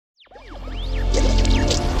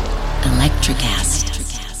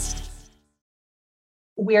Electrocast.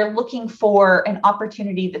 We're looking for an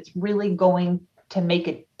opportunity that's really going to make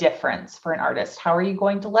a difference for an artist. How are you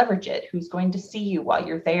going to leverage it? Who's going to see you while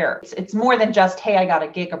you're there? It's more than just, hey, I got a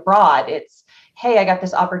gig abroad. It's, hey, I got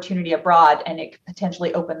this opportunity abroad and it could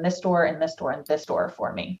potentially open this door and this door and this door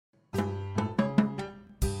for me.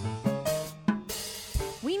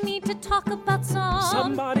 We need to talk about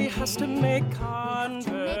somebody has to make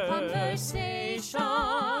conversation.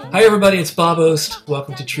 Hi everybody, it's Bob Ost.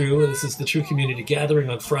 Welcome to True. This is the True Community Gathering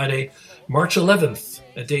on Friday, March 11th,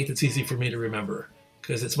 a date that's easy for me to remember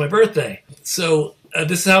because it's my birthday. So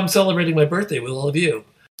this is how I'm celebrating my birthday with all of you.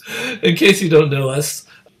 In case you don't know us,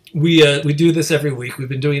 we do this every week. We've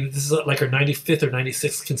been doing this is like our 95th or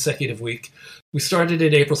 96th consecutive week. We started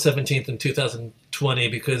it April 17th in 2020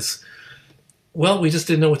 because, well, we just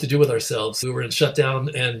didn't know what to do with ourselves. We were in shutdown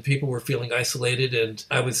and people were feeling isolated, and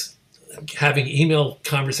I was having email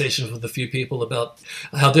conversations with a few people about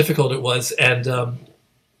how difficult it was. And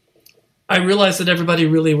I realized that everybody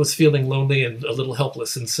really was feeling lonely and a little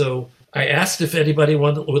helpless. And so I asked if anybody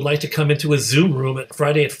would like to come into a Zoom room at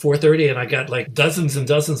Friday at 4:30, and I got like dozens and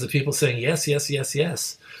dozens of people saying yes, yes, yes,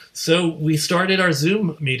 yes. So we started our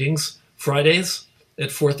Zoom meetings Fridays at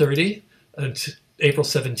 4:30 until April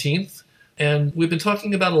 17th. And we've been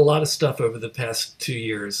talking about a lot of stuff over the past 2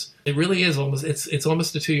 years. It really is it's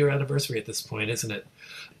almost a 2-year anniversary at this point, isn't it?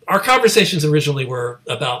 Our conversations originally were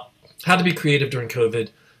about how to be creative during COVID,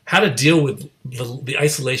 how to deal with the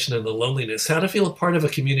isolation and the loneliness, how to feel a part of a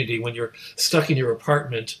community when you're stuck in your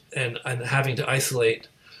apartment and having to isolate.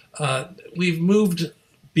 We've moved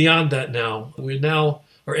beyond that now. We now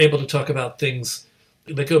are able to talk about things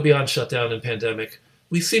that go beyond shutdown and pandemic.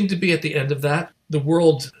 We seem to be at the end of that. The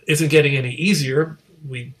world isn't getting any easier.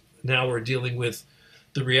 We now are dealing with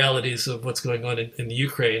the realities of what's going on in the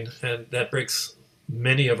Ukraine, and that breaks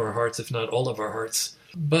many of our hearts, if not all of our hearts.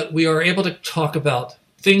 But we are able to talk about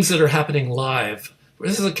things that are happening live.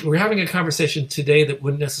 We're having a conversation today that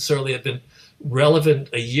wouldn't necessarily have been relevant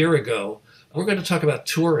a year ago. We're going to talk about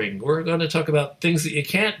touring. We're going to talk about things that you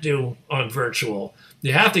can't do on virtual.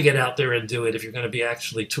 You have to get out there and do it if you're going to be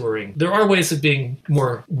actually touring. There are ways of being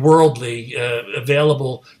more worldly,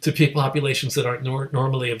 available to populations that aren't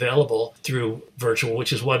normally available through virtual,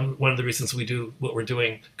 which is one of the reasons we do what we're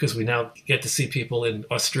doing, because we now get to see people in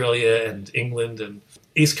Australia and England and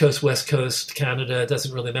East Coast, West Coast, Canada. It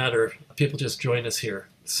doesn't really matter. People just join us here.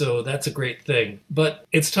 So that's a great thing. But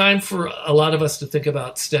it's time for a lot of us to think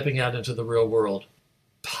about stepping out into the real world,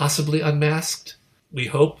 possibly unmasked, we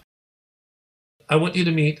hope. I want you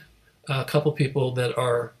to meet a couple people that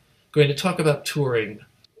are going to talk about touring.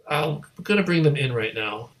 I'm going to bring them in right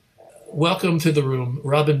now. Welcome to the room,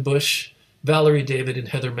 Robin Bush, Valerie David, and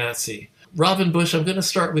Heather Massey. Robin Bush, I'm going to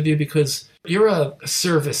start with you because you're a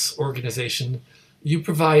service organization. You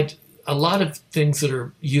provide a lot of things that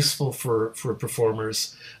are useful for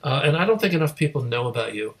performers, and I don't think enough people know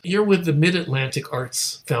about you. You're with the Mid-Atlantic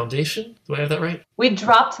Arts Foundation. Do I have that right? We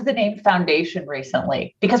dropped the name foundation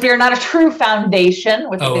recently because we are not a true foundation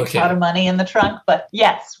with a big pot of money in the trunk. But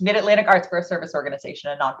yes, Mid-Atlantic Arts, we're a service organization,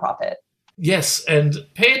 a nonprofit. Yes, and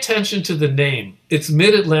pay attention to the name. It's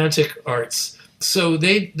Mid-Atlantic Arts. So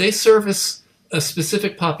they service a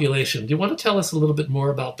specific population. Do you want to tell us a little bit more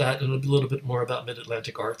about that and a little bit more about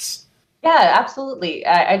Mid-Atlantic Arts? Yeah, absolutely.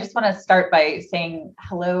 I just want to start by saying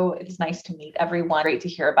hello. It is nice to meet everyone. Great to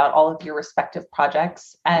hear about all of your respective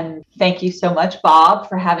projects. And thank you so much, Bob,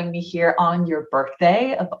 for having me here on your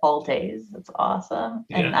birthday of all days. That's awesome.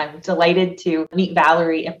 Yeah. And I'm delighted to meet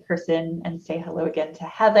Valerie in person and say hello again to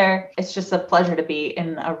Heather. It's just a pleasure to be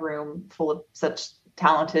in a room full of such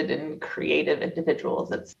talented and creative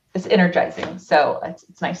individuals. It's energizing. So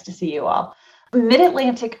it's nice to see you all.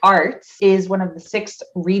 Mid-Atlantic Arts is one of the 6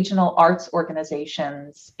 regional arts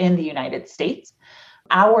organizations in the United States.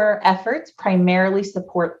 Our efforts primarily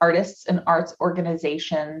support artists and arts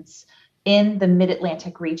organizations in the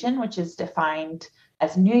Mid-Atlantic region, which is defined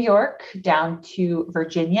as New York down to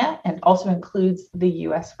Virginia and also includes the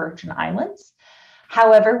U.S. Virgin Islands.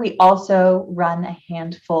 However, we also run a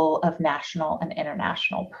handful of national and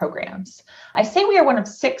international programs. I say we are one of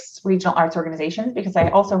 6 regional arts organizations because I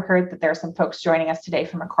also heard that there are some folks joining us today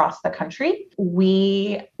from across the country.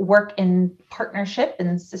 We work in partnership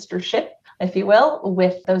and sistership, if you will,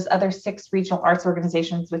 with those other 6 regional arts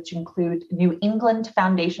organizations, which include New England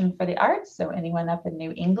Foundation for the Arts. So anyone up in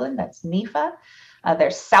New England, that's NEFA.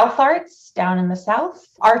 There's South Arts down in the South,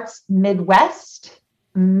 Arts Midwest,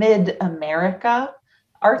 Mid-America,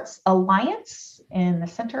 Arts Alliance in the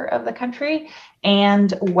center of the country,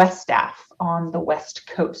 and WestAF on the West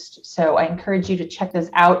Coast. So I encourage you to check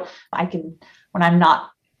those out. When I'm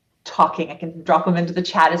not talking. I can drop them into the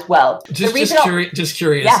chat as well. Just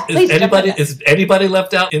curious. Yeah, Is anybody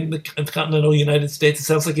left out in the continental United States? It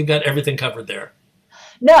sounds like you've got everything covered there.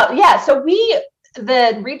 No, yeah. So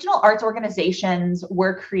the regional arts organizations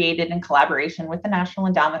were created in collaboration with the National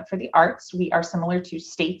Endowment for the Arts. We are similar to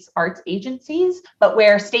states' arts agencies, but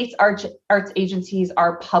where states' arts agencies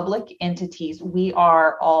are public entities, we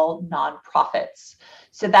are all nonprofits.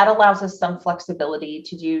 So that allows us some flexibility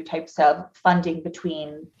to do types of funding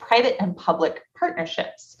between private and public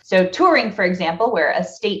partnerships. So touring, for example, where a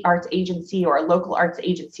state arts agency or a local arts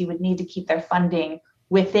agency would need to keep their funding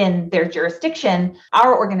within their jurisdiction,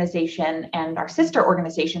 our organization and our sister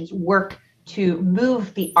organizations work to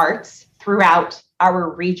move the arts throughout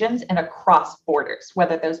our regions and across borders,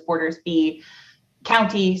 whether those borders be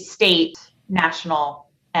county, state, national,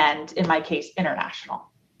 and in my case, international.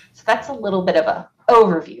 So that's a little bit of an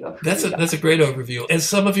overview. That's a great overview. As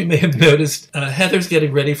some of you may have noticed, Heather's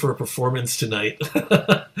getting ready for a performance tonight.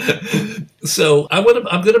 So I'm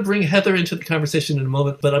going to bring Heather into the conversation in a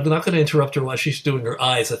moment, but I'm not going to interrupt her while she's doing her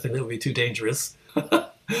eyes. I think that would be too dangerous.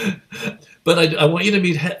 But I want you to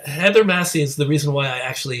meet Heather Massey. Is the reason why I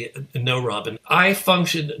actually know Robin.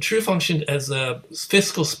 True functioned as a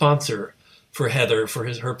fiscal sponsor for Heather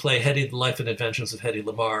for her play Hetty, the Life and Adventures of Hetty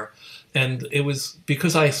Lamar. And it was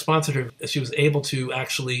because I sponsored her, she was able to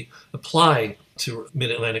actually apply to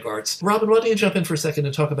Mid-Atlantic Arts. Robin, why don't you jump in for a second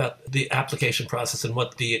and talk about the application process and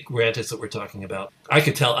what the grant is that we're talking about? I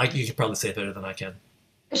could tell, you could probably say it better than I can.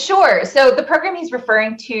 Sure. So the program he's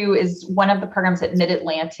referring to is one of the programs at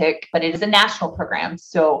Mid-Atlantic, but it is a national program.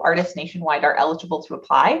 So artists nationwide are eligible to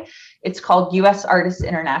apply. It's called U.S. Artists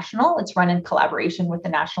International. It's run in collaboration with the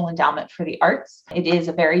National Endowment for the Arts. It is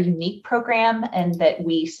a very unique program in that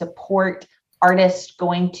we support artists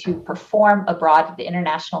going to perform abroad at the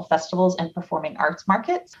international festivals and performing arts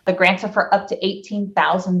markets. The grants are for up to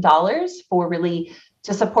 $18,000 for really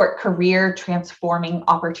to support career transforming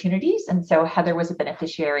opportunities. And so Heather was a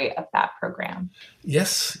beneficiary of that program.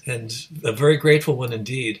 Yes, and a very grateful one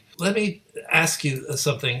indeed. Let me ask you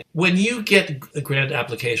something. When you get grant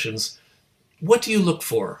applications, what do you look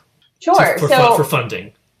for? Sure. For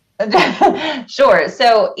funding? Sure.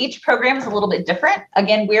 So each program is a little bit different.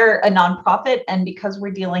 Again, we're a nonprofit, and because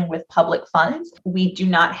we're dealing with public funds, we do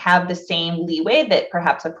not have the same leeway that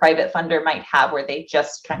perhaps a private funder might have where they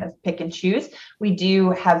just kind of pick and choose. We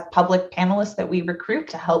do have public panelists that we recruit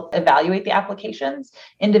to help evaluate the applications.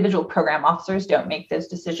 Individual program officers don't make those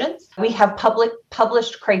decisions. We have public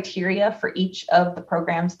published criteria for each of the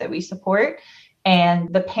programs that we support.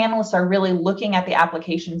 And the panelists are really looking at the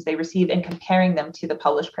applications they receive and comparing them to the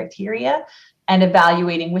published criteria and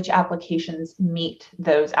evaluating which applications meet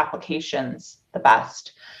those applications the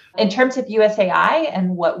best. In terms of USAI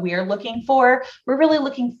and what we're looking for, we're really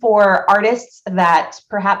looking for artists that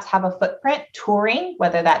perhaps have a footprint touring,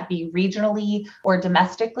 whether that be regionally or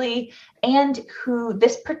domestically, and who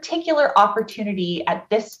this particular opportunity at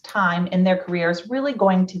this time in their career is really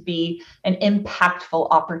going to be an impactful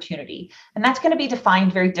opportunity. And that's going to be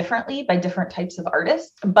defined very differently by different types of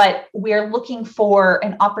artists, but we're looking for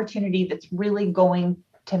an opportunity that's really going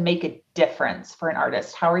to make a difference for an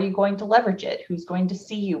artist. How are you going to leverage it? Who's going to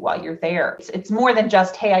see you while you're there? It's more than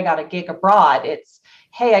just, hey, I got a gig abroad. It's,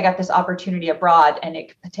 hey, I got this opportunity abroad and it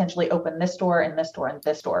could potentially open this door and this door and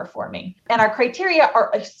this door for me. And our criteria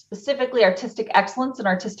are specifically artistic excellence and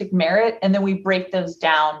artistic merit. And then we break those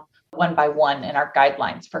down one by one in our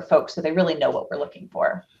guidelines for folks so they really know what we're looking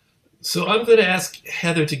for. So I'm going to ask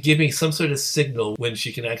Heather to give me some sort of signal when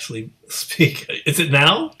she can actually speak. Is it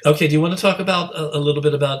now? Okay. Do you want to talk about a little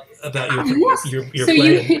bit about your so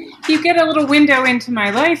play? You get a little window into my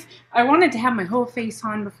life. I wanted to have my whole face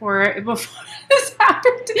on before this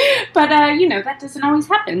happened, but that doesn't always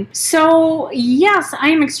happen. So yes, I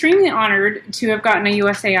am extremely honored to have gotten a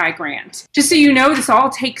USAI grant. Just so you know, this all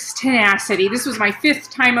takes tenacity. This was my 5th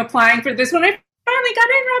time applying for this one. I finally got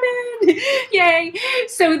in, Robin! Yay!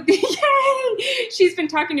 So, yay! She's been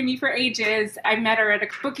talking to me for ages. I met her at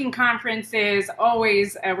booking conferences,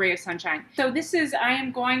 always a ray of sunshine. So I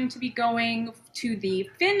am going to be going to the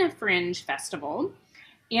Finn Fringe Festival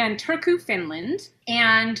in Turku, Finland.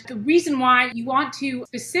 And the reason why you want to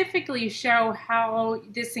specifically show how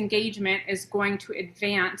this engagement is going to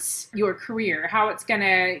advance your career, how it's going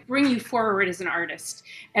to bring you forward as an artist.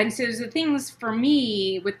 And so the things for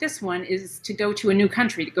me with this one is to go to a new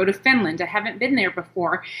country, to go to Finland. I haven't been there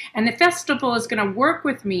before. And the festival is going to work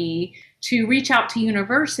with me to reach out to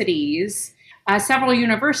universities, several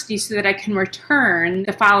universities, so that I can return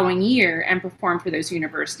the following year and perform for those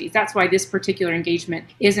universities. That's why this particular engagement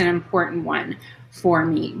is an important one for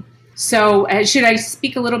me. So should I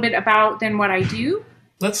speak a little bit about then what I do?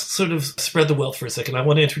 let's sort of spread the wealth for a second. I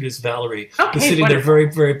want to introduce Valerie, who's Okay, sitting wonderful. there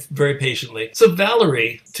very, very, very patiently. So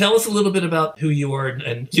Valerie, tell us a little bit about who you are,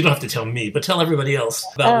 and you don't have to tell me, but tell everybody else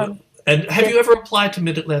about and have you ever applied to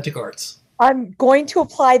Mid-Atlantic Arts? I'm going to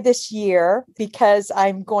apply this year because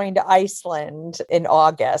I'm going to Iceland in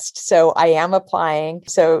August. So I am applying.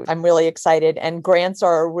 So I'm really excited. And grants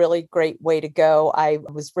are a really great way to go. I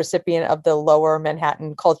was recipient of the Lower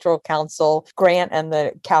Manhattan Cultural Council grant and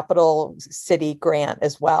the Capital City grant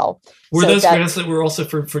as well. Were So those that- grants that were also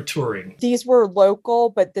for touring? These were local,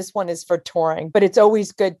 but this one is for touring. But it's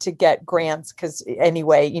always good to get grants because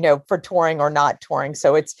anyway, you know, for touring or not touring.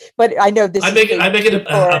 So but I know this I make it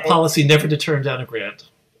a policy never to turn down a grant.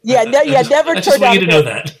 Never I just turn want you down to know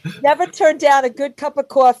that. Never turn down a good cup of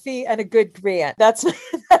coffee and a good grant. That's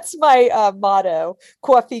my motto.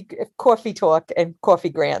 Coffee talk and coffee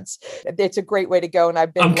grants. It's a great way to go. And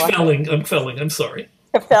I've been I'm felling. I'm sorry.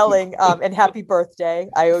 Felling, and happy birthday.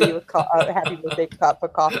 I owe you a happy birthday cup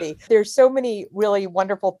of coffee. There's so many really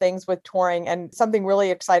wonderful things with touring, and something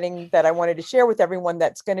really exciting that I wanted to share with everyone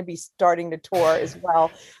that's going to be starting to tour as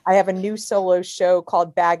well. I have a new solo show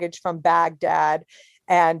called Baggage from Baghdad.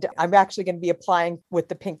 And I'm actually going to be applying with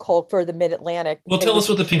the Pink Hulk for the Mid-Atlantic. Well, tell us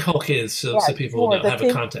what the Pink Hulk is so people will have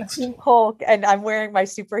a context. The Pink Hulk, and I'm wearing my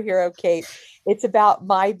superhero cape. It's about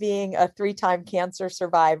my being a 3-time cancer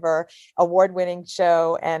survivor, award-winning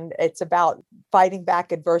show, and it's about fighting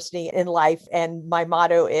back adversity in life. And my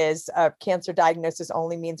motto is cancer diagnosis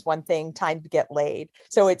only means one thing, time to get laid.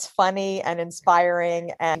 So it's funny and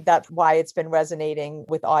inspiring, and that's why it's been resonating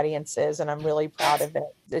with audiences, and I'm really proud of it.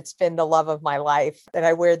 It's been the love of my life, and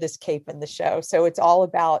I wear this cape in the show. So it's all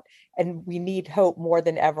about, and we need hope more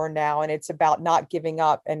than ever now, and it's about not giving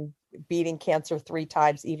up and beating cancer 3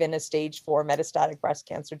 times, even a stage 4 metastatic breast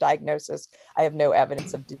cancer diagnosis. I have no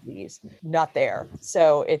evidence of disease, not there.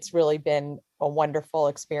 So it's really been a wonderful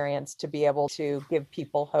experience to be able to give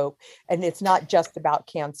people hope. And it's not just about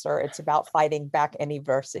cancer, it's about fighting back any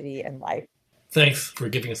adversity in life. Thanks for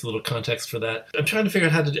giving us a little context for that. I'm trying to figure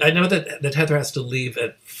out how to I know that Heather has to leave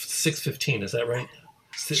at 6:15, is that right?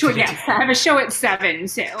 Sure, yes. I have a show at 7,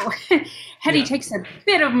 so Hetty takes a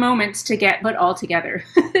bit of moments to get put all together.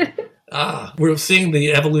 We're seeing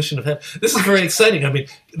the evolution of Hetty. This is very exciting. I mean,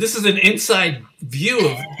 this is an inside view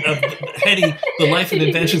of Hetty, the life and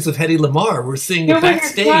inventions of Hetty Lamar. We're seeing it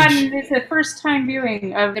backstage. It's the first time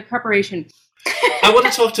viewing of the preparation. I want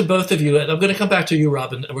to talk to both of you, and I'm going to come back to you,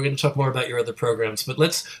 Robin, and we're going to talk more about your other programs, but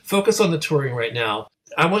let's focus on the touring right now.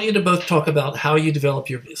 I want you to both talk about how you develop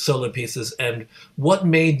your solo pieces and what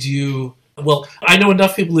made you... Well, I know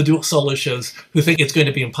enough people who do solo shows who think it's going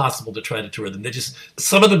to be impossible to try to tour them.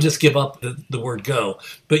 Some of them just give up the word go,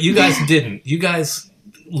 but you guys didn't. You guys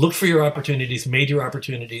looked for your opportunities, made your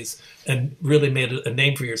opportunities, and really made a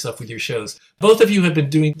name for yourself with your shows. Both of you have been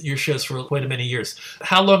doing your shows for quite a many years.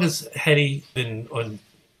 How long has Hetty been on?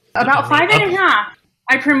 About 5.5.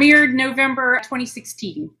 I premiered November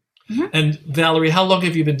 2016. Mm-hmm. And Valerie, how long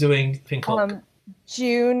have you been doing Pink Hulk?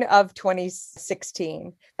 June of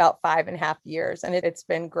 2016, about 5.5 years. And it's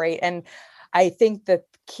been great. And I think the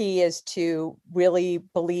key is to really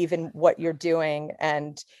believe in what you're doing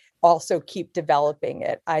and also keep developing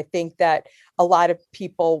it. I think that a lot of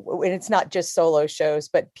people, and it's not just solo shows,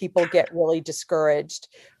 but people get really discouraged,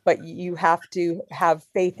 but you have to have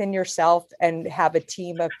faith in yourself and have a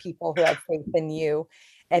team of people who have faith in you.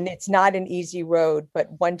 And it's not an easy road, but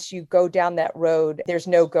once you go down that road, there's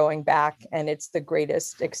no going back. And it's the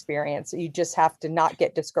greatest experience. You just have to not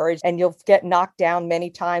get discouraged, and you'll get knocked down many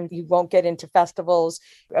times. You won't get into festivals.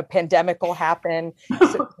 A pandemic will happen.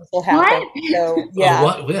 So yeah.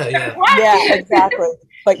 What? Yeah. Yeah, exactly.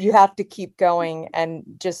 But you have to keep going and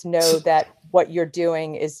just know that what you're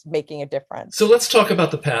doing is making a difference. So let's talk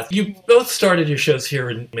about the path. You both started your shows here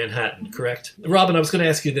in Manhattan, correct? Robin, I was going to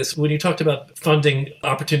ask you this. When you talked about funding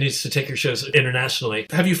opportunities to take your shows internationally,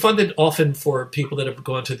 have you funded often for people that have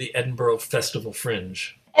gone to the Edinburgh Festival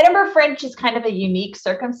Fringe? Edinburgh Fringe is kind of a unique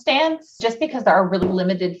circumstance. Just because there are really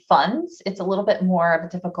limited funds, it's a little bit more of a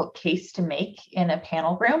difficult case to make in a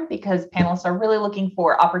panel room, because panelists are really looking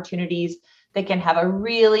for opportunities that can have a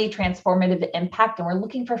really transformative impact. And we're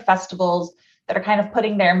looking for festivals that are kind of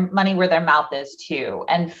putting their money where their mouth is too.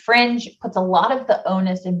 And Fringe puts a lot of the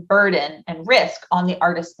onus and burden and risk on the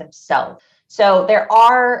artists themselves. So there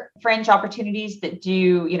are Fringe opportunities that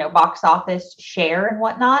do, box office share and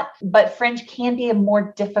whatnot, but Fringe can be a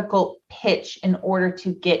more difficult pitch in order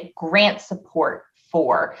to get grant support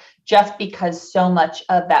for, just because so much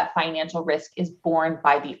of that financial risk is borne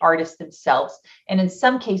by the artists themselves. And in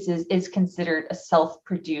some cases is considered a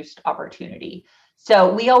self-produced opportunity.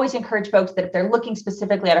 So we always encourage folks that if they're looking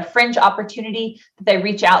specifically at a fringe opportunity, that they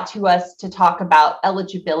reach out to us to talk about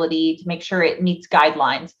eligibility, to make sure it meets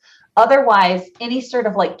guidelines. Otherwise, any sort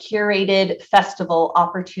of like curated festival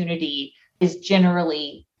opportunity is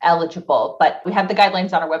generally eligible, but we have the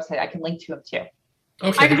guidelines on our website. I can link to them too.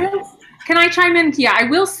 Okay. Can I chime in? Yeah, I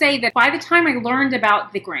will say that by the time I learned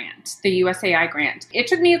about the grant, the USAI grant, it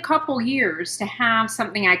took me a couple years to have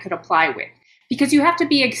something I could apply with. Because you have to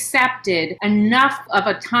be accepted enough of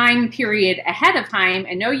a time period ahead of time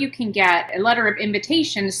and know you can get a letter of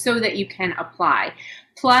invitation so that you can apply.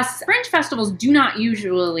 Plus, fringe festivals do not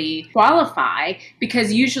usually qualify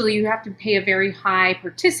because usually you have to pay a very high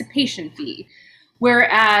participation fee.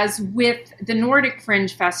 Whereas with the Nordic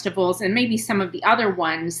fringe festivals and maybe some of the other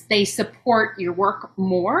ones, they support your work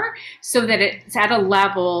more so that it's at a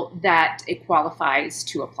level that it qualifies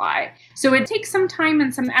to apply. So it takes some time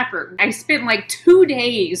and some effort. I spent like 2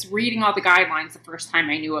 days reading all the guidelines the first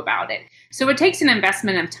time I knew about it. So it takes an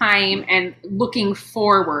investment of time and looking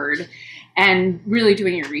forward and really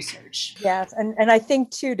doing your research. Yes. And I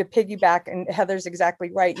think too, to piggyback, and Heather's exactly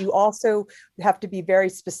right, you also have to be very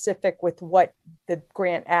specific with what the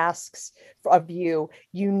grant asks of you.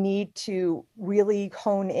 You need to really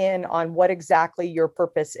hone in on what exactly your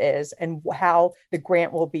purpose is and how the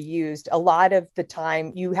grant will be used. A lot of the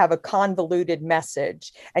time you have a convoluted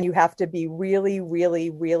message and you have to be really,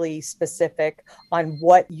 really, really specific on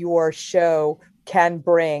what your show can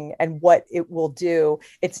bring and what it will do.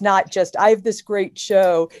 It's not just, I have this great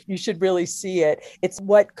show, you should really see it. It's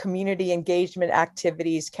what community engagement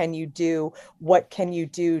activities can you do? What can you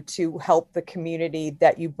do to help the community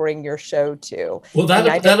that you bring your show to? Well,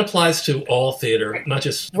 that applies to all theater, not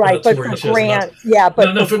just right, but for grants, yeah,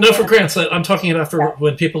 but no, for grants. I'm talking about for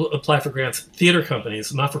when people apply for grants, theater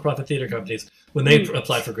companies, not-for-profit theater companies, when they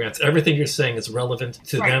apply for grants, everything you're saying is relevant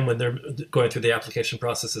to them when they're going through the application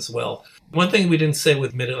process as well. One thing we didn't say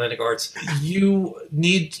with Mid-Atlantic Arts, you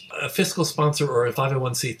need a fiscal sponsor or a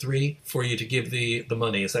 501c3 for you to give the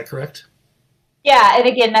money. Is that correct? Yeah, and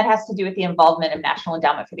again, that has to do with the involvement of National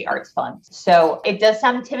Endowment for the Arts Fund. So it does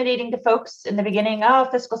sound intimidating to folks in the beginning. Oh,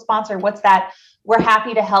 fiscal sponsor, what's that? We're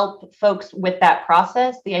happy to help folks with that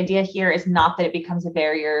process. The idea here is not that it becomes a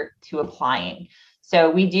barrier to applying. So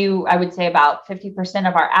we do, I would say about 50%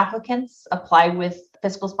 of our applicants apply with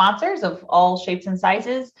fiscal sponsors of all shapes and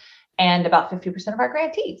sizes, and about 50% of our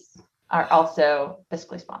grantees are also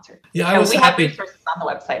fiscally sponsored. Yeah, I was happy. We have resources on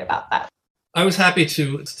the website about that. I was happy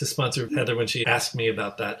to sponsor Heather when she asked me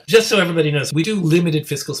about that. Just so everybody knows, we do limited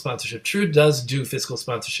fiscal sponsorship. True does do fiscal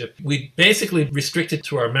sponsorship. We basically restrict it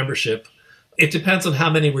to our membership. It depends on how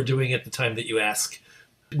many we're doing at the time that you ask.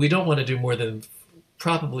 We don't want to do more than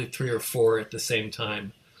probably 3 or 4 at the same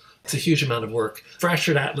time. It's a huge amount of work.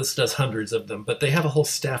 Fractured Atlas does hundreds of them, but they have a whole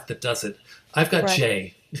staff that does it. I've got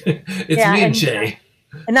Jay. It's me and Jay.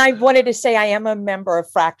 And I wanted to say I am a member of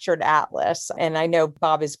Fractured Atlas, and I know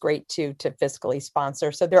Bob is great too to fiscally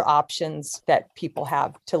sponsor. So there are options that people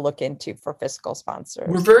have to look into for fiscal sponsors.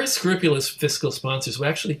 We're very scrupulous fiscal sponsors. We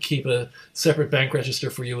actually keep a separate bank register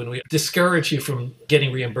for you, and we discourage you from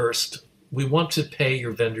getting reimbursed. We want to pay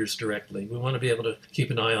your vendors directly. We want to be able to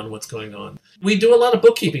keep an eye on what's going on. We do a lot of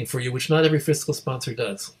bookkeeping for you, which not every fiscal sponsor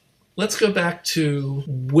does. Let's go back to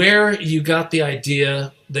where you got the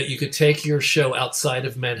idea that you could take your show outside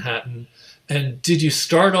of Manhattan. And did you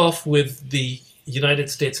start off with the United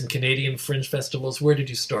States and Canadian fringe festivals? Where did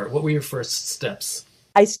you start? What were your first steps?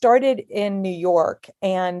 I started in New York.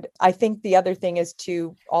 And I think the other thing is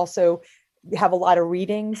to also have a lot of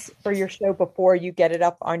readings for your show before you get it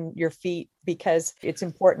up on your feet, because it's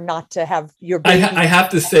important not to have your baby. I have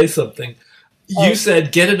to say something. You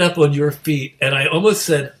said get it up on your feet, and I almost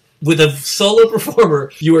said with a solo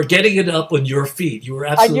performer, you are getting it up on your feet. You were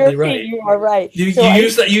absolutely right. You are right. You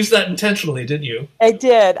used that intentionally, didn't you? I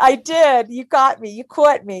did. You got me. You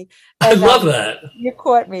caught me. And, I love that. You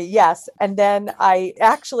caught me. Yes. And then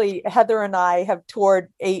Heather and I have toured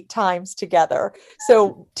 8 times together.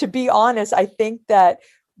 So to be honest, I think that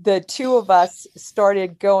the 2 of us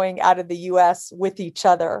started going out of the US with each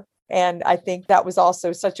other. And I think that was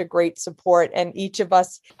also such a great support. And each of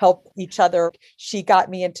us helped each other. She got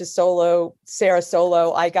me into solo, Sarah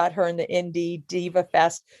solo. I got her in the Indie Diva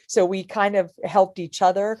Fest. So we kind of helped each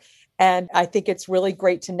other. And I think it's really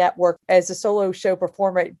great to network. As a solo show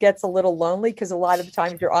performer, it gets a little lonely because a lot of the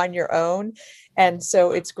times you're on your own. And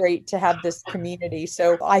so it's great to have this community.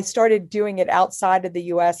 So I started doing it outside of the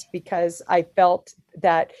US because I felt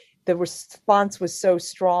that the response was so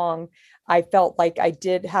strong. I felt like I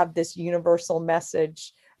did have this universal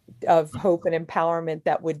message of hope and empowerment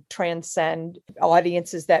that would transcend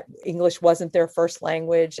audiences that English wasn't their first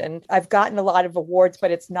language. And I've gotten a lot of awards,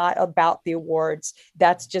 but it's not about the awards.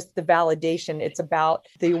 That's just the validation. It's about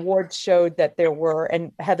the awards showed that there were,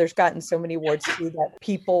 and Heather's gotten so many awards too, that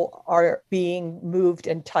people are being moved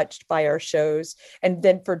and touched by our shows. And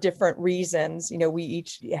then for different reasons, we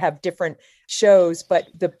each have different shows, but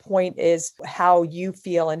the point is how you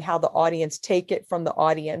feel and how the audience take it from the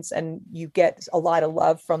audience, and you get a lot of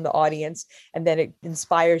love from the audience, and then it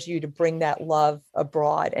inspires you to bring that love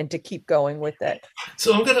abroad and to keep going with it.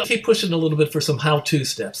 So I'm going to keep pushing a little bit for some how-to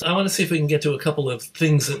steps. I want to see if we can get to a couple of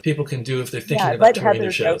things that people can do if they're thinking about touring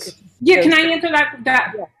their shows. Yeah, can I answer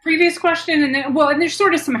that previous question? And then, and there's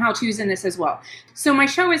sort of some how-tos in this as well. So my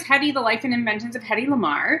show is Hedy, The Life and Inventions of Hedy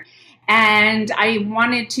Lamarr. And I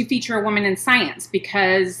wanted to feature a woman in science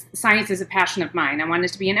because science is a passion of mine. I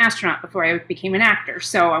wanted to be an astronaut before I became an actor.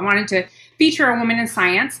 So I wanted to feature a woman in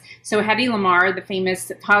science. So Hedy Lamarr, the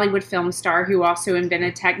famous Hollywood film star who also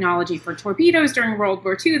invented technology for torpedoes during World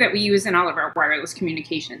War II that we use in all of our wireless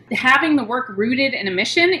communication. Having the work rooted in a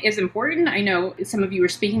mission is important. I know some of you are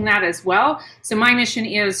speaking that as well. So my mission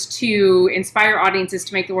is to inspire audiences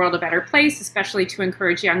to make the world a better place, especially to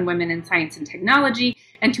encourage young women in science and technology,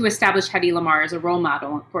 and to establish Hedy Lamarr as a role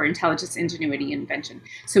model for intelligence, ingenuity, and invention.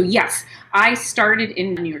 So yes, I started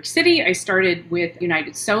in New York City. I started with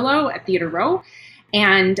United Solo at Theater Row,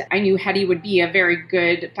 and I knew Hedy would be a very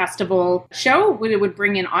good festival show. It would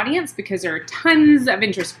bring in audience because there are tons of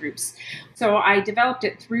interest groups. So I developed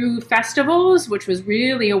it through festivals, which was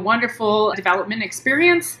really a wonderful development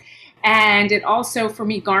experience. And it also, for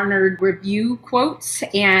me, garnered review quotes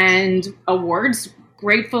and awards.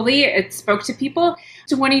 Gratefully, it spoke to people.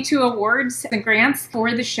 22 awards and grants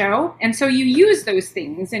for the show. And so you use those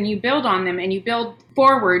things and you build on them and you build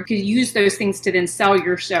forward to use those things to then sell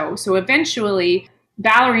your show. So eventually,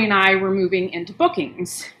 Valerie and I were moving into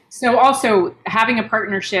bookings. So also having a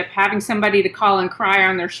partnership, having somebody to call and cry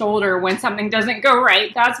on their shoulder when something doesn't go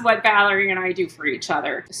right, that's what Valerie and I do for each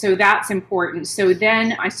other. So that's important. So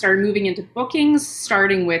then I started moving into bookings,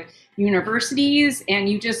 starting with universities, and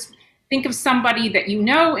you just think of somebody that you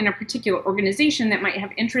know in a particular organization that might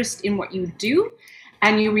have interest in what you do,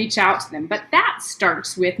 and you reach out to them. But that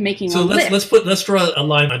starts with making a list. Let's draw a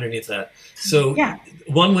line underneath that. So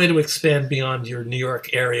one way to expand beyond your New York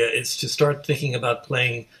area is to start thinking about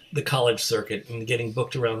playing the college circuit and getting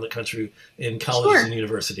booked around the country in colleges and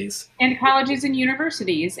universities. And colleges and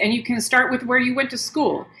universities. And you can start with where you went to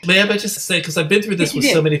school. May I just say, because I've been through this with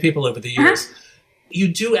so many people over the years, you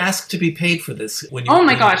do ask to be paid for this when you. Oh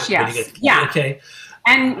my gosh, yes. Okay.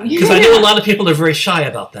 And because I know a lot of people are very shy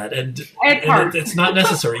about that, and it's not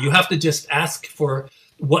necessary. You have to just ask for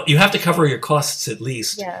what you have to cover your costs at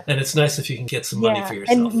least, and it's nice if you can get some money for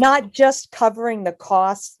yourself. And not just covering the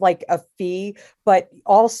costs like a fee, but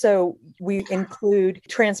also we include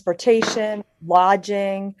transportation,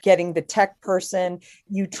 lodging, getting the tech person.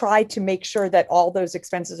 You try to make sure that all those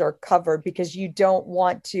expenses are covered because you don't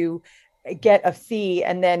want to get a fee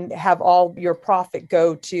and then have all your profit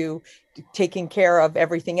go to taking care of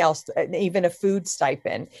everything else, even a food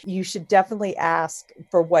stipend. You should definitely ask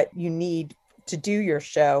for what you need to do your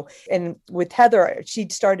show. And with Heather, she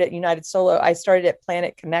started at United Solo. I started at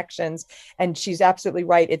Planet Connections, and she's absolutely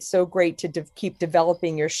right. It's so great to keep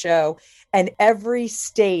developing your show. And every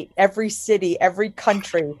state, every city, every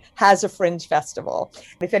country has a fringe festival.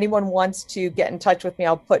 If anyone wants to get in touch with me,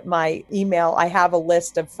 I'll put my email. I have a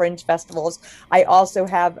list of fringe festivals. I also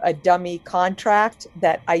have a dummy contract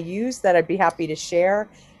that I use that I'd be happy to share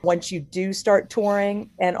once you do start touring.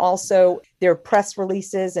 And also their press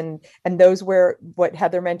releases and those where what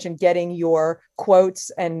Heather mentioned, getting your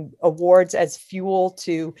quotes and awards as fuel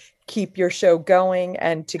to keep your show going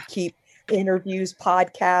and to keep interviews,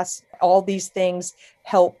 podcasts, all these things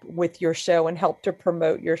help with your show and help to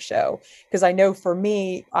promote your show. Because I know for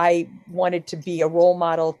me, I wanted to be a role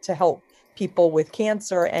model to help people with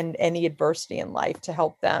cancer and any adversity in life to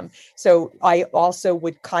help them. So I also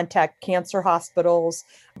would contact cancer hospitals,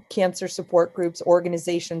 cancer support groups,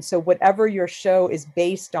 organizations. So whatever your show is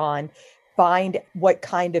based on, find what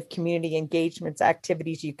kind of community engagements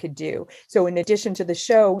activities you could do. So in addition to the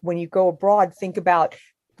show, when you go abroad, think about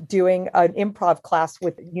doing an improv class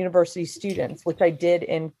with university students, which I did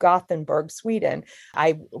in Gothenburg, Sweden.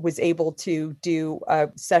 I was able to do a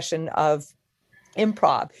session of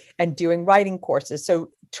improv and doing writing courses. So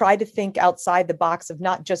try to think outside the box of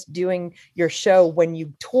not just doing your show when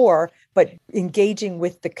you tour, but engaging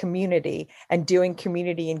with the community and doing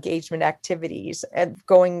community engagement activities. And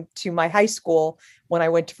going to my high school, when I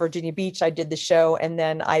went to Virginia Beach, I did the show, and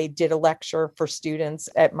then I did a lecture for students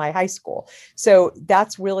at my high school. So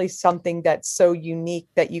that's really something that's so unique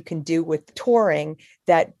that you can do with touring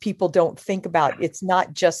that people don't think about. It's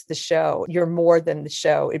not just the show. You're more than the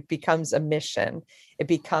show. It becomes a mission. It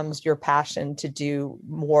becomes your passion to do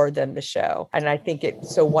more than the show. And I think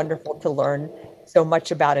it's so wonderful to learn so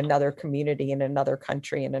much about another community in another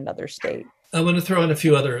country, in another state. I want to throw in a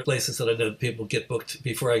few other places that I know people get booked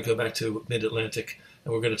before I go back to Mid-Atlantic.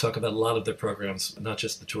 And we're going to talk about a lot of their programs, not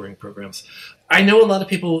just the touring programs. I know a lot of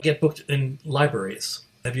people get booked in libraries.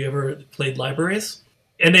 Have you ever played libraries?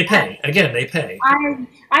 And they pay. Again, they pay.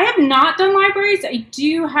 I have not done libraries.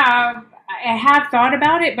 I have thought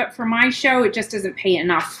about it, but for my show, it just doesn't pay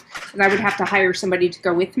enough. And I would have to hire somebody to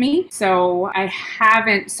go with me. So I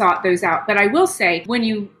haven't sought those out. But I will say, when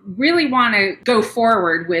you really want to go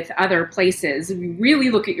forward with other places, really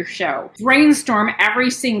look at your show. Brainstorm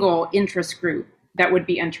every single interest group that would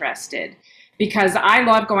be interested. Because I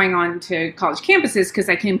love going on to college campuses because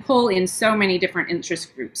I can pull in so many different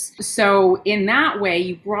interest groups. So in that way,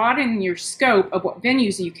 you broaden your scope of what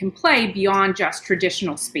venues you can play beyond just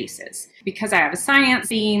traditional spaces. Because I have a science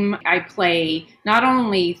theme, I play not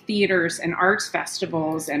only theaters and arts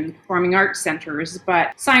festivals and performing arts centers,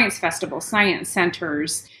 but science festivals, science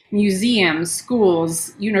centers, museums,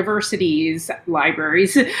 schools, universities,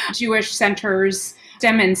 libraries, Jewish centers,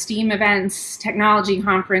 STEM and STEAM events, technology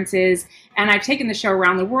conferences, and I've taken the show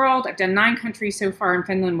around the world. I've done 9 countries so far, and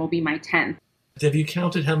Finland will be my 10th. Have you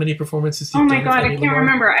counted how many performances you've Oh done? my God, I can't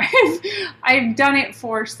remember. I've done it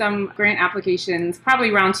for some grant applications, probably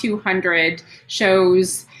around 200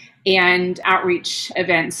 shows and outreach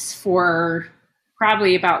events for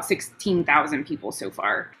probably about 16,000 people so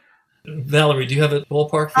far. Valerie, do you have a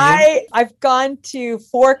ballpark for you? I've gone to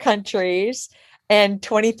 4 countries and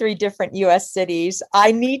 23 different US cities.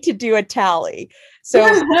 I need to do a tally. So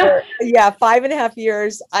for, 5.5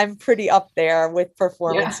 years, I'm pretty up there with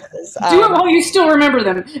performances. Yeah. Do it while you still remember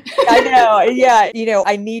them. I know. Yeah.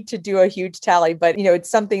 I need to do a huge tally, but it's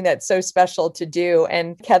something that's so special to do.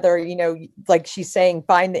 And Heather, like she's saying,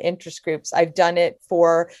 find the interest groups. I've done it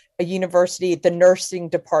for a university, the nursing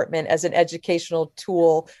department, as an educational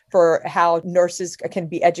tool for how nurses can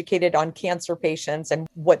be educated on cancer patients and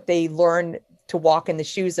what they learn to walk in the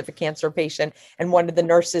shoes of a cancer patient. And one of the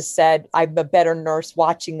nurses said, I'm a better nurse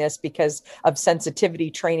watching this because of sensitivity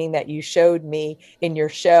training that you showed me in your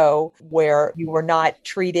show, where you were not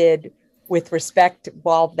treated with respect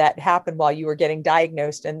while that happened, while you were getting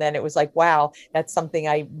diagnosed. And then it was like, wow, that's something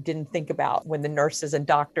I didn't think about when the nurses and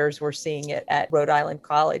doctors were seeing it at Rhode Island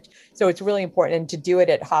College. So it's really important to do it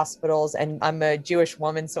at hospitals. And I'm a Jewish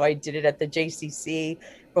woman, so I did it at the JCC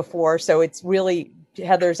before. So it's really,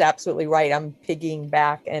 Heather's absolutely right. I'm piggying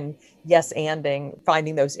back and yes-anding,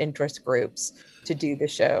 finding those interest groups to do the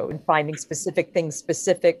show and finding specific things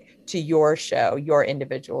specific to your show, your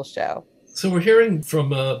individual show. So we're hearing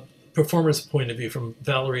from a performer's point of view, from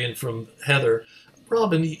Valerie and from Heather.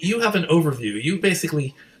 Robin, you have an overview. You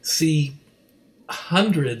basically see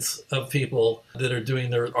hundreds of people that are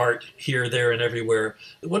doing their art here, there, and everywhere.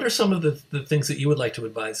 What are some of the things that you would like to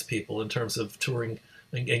advise people in terms of touring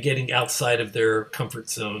and getting outside of their comfort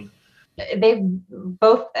zone? They've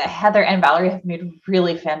both, Heather and Valerie, have made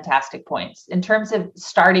really fantastic points. In terms of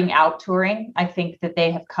starting out touring, I think that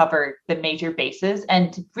they have covered the major bases,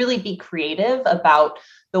 and to really be creative about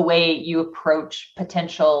the way you approach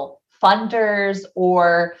potential funders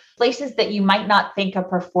or places that you might not think a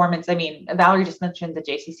performance. I mean, Valerie just mentioned the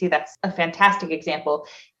JCC. That's a fantastic example.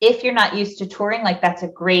 If you're not used to touring, that's a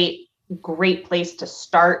great place to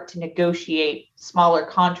start to negotiate smaller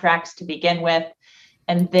contracts to begin with,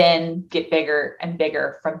 and then get bigger and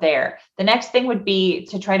bigger from there. The next thing would be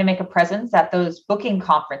to try to make a presence at those booking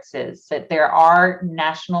conferences. That there are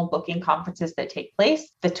national booking conferences that take place.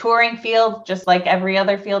 The touring field, just like every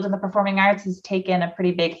other field in the performing arts, has taken a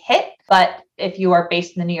pretty big hit. But if you are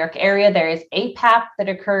based in the New York area, there is APAP that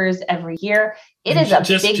occurs every year. It is a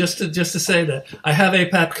big... Just to say that I have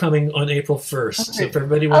APAP coming on April 1st. Okay. So if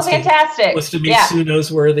everybody wants to meet Sue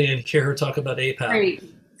Noseworthy and hear her talk about APAP. Great.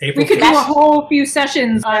 We could do a whole few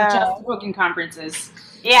sessions on just booking conferences.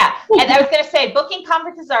 Yeah. And I was going to say, booking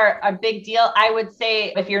conferences are a big deal. I would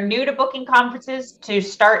say if you're new to booking conferences, to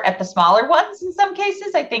start at the smaller ones in some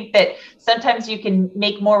cases. I think that sometimes you can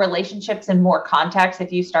make more relationships and more contacts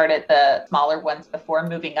if you start at the smaller ones before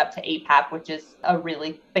moving up to APAP, which is a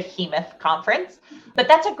really behemoth conference. But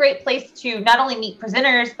that's a great place to not only meet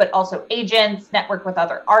presenters, but also agents, network with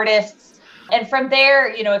other artists. And from there,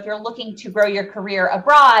 if you're looking to grow your career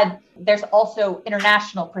abroad, there's also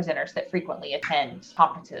international presenters that frequently attend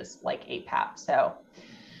conferences like APAP. So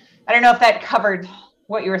I don't know if that covered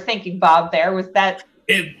what you were thinking, Bob. There was that.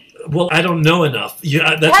 Well, I don't know enough.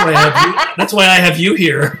 Yeah, that's why I have you. That's why I have you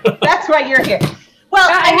here. That's why you're here. Well,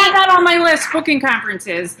 I had that on my list, booking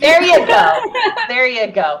conferences. There you go. There you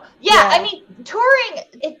go. Yeah, I mean, touring,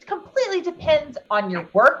 it completely depends on your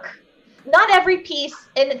work. Not every piece,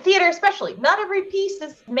 in theater especially, not every piece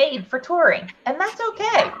is made for touring. And that's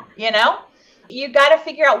okay, you know? You got to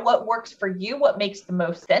figure out what works for you, what makes the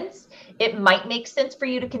most sense. It might make sense for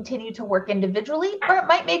you to continue to work individually, or it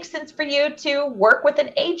might make sense for you to work with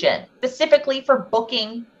an agent specifically for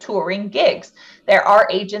booking touring gigs. There are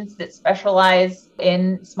agents that specialize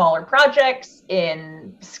in smaller projects,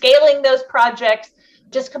 in scaling those projects.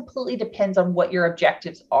 Just completely depends on what your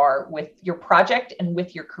objectives are with your project and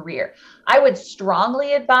with your career. I would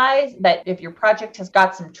strongly advise that if your project has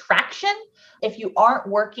got some traction, if you aren't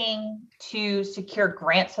working to secure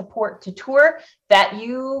grant support to tour, that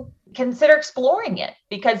you consider exploring it,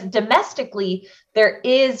 because domestically there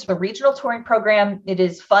is a regional touring program. It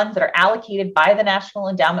is funds that are allocated by the National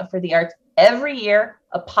Endowment for the Arts every year,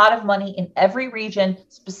 a pot of money in every region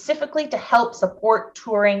specifically to help support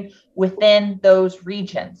touring within those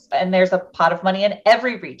regions. And there's a pot of money in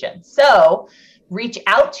every region. So reach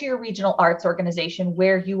out to your regional arts organization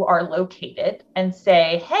where you are located and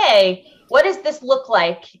say, hey, what does this look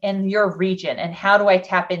like in your region and how do I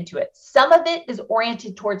tap into it? Some of it is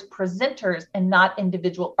oriented towards presenters and not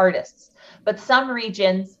individual artists, but some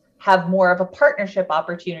regions have more of a partnership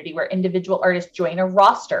opportunity where individual artists join a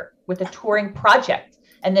roster with a touring project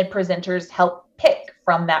and then presenters help pick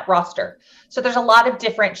from that roster. So there's a lot of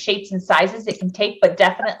different shapes and sizes it can take, but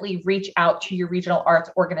definitely reach out to your regional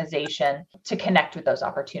arts organization to connect with those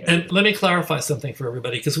opportunities. And let me clarify something for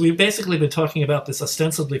everybody, because we've basically been talking about this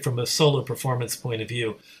ostensibly from a solo performance point of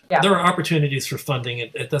view. Yeah. There are opportunities for funding.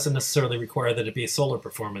 It doesn't necessarily require that it be a solo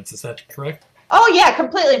performance. Is that correct? Oh, yeah,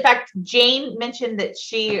 completely. In fact, Jane mentioned that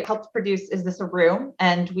she helped produce Is This a Room?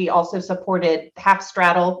 And we also supported Half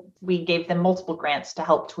Straddle. We gave them multiple grants to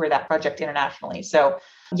help tour that project internationally. So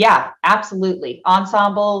yeah, absolutely.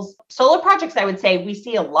 Ensembles, solo projects, I would say we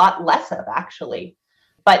see a lot less of actually.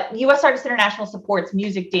 But U.S. Artists International supports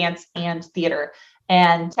music, dance, and theater.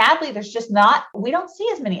 And sadly, there's just we don't see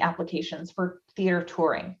as many applications for theater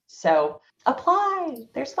touring. So apply,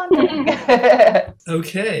 there's funding.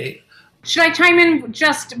 Okay. Should I chime in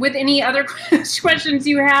just with any other questions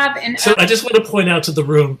you have? And so I just want to point out to the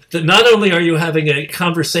room that not only are you having a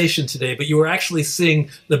conversation today, but you are actually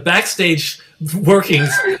seeing the backstage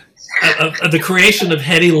workings of the creation of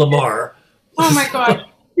Hedy Lamarr. Oh my God.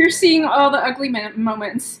 You're seeing all the ugly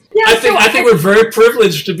moments. Yeah, I think we're very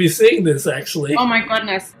privileged to be seeing this, actually. Oh my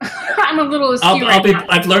goodness. I'm a little askew now.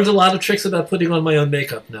 I've learned a lot of tricks about putting on my own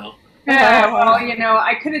makeup now. Well,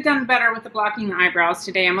 I could have done better with the blocking the eyebrows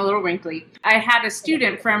today. I'm a little wrinkly. I had a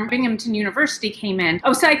student from Binghamton University came in.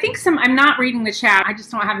 Oh, so I think I'm not reading the chat. I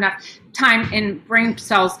just don't have enough time in brain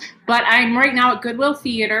cells. But I'm right now at Goodwill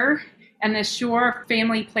Theater and the Shore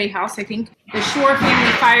Family Playhouse, I think. The Shore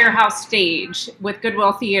Family Firehouse stage with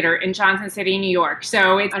Goodwill Theater in Johnson City, New York.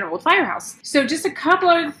 So it's an old firehouse. So just a couple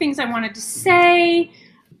other things I wanted to say.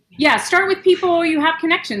 Yeah, start with people you have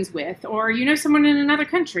connections with, or you know someone in another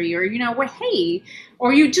country, or hey,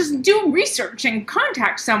 or you just do research and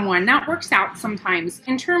contact someone. That works out sometimes.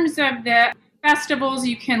 In terms of the festivals,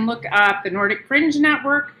 you can look up the Nordic Fringe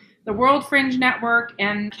Network, the World Fringe Network,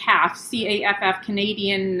 and CAFF, C-A-F-F,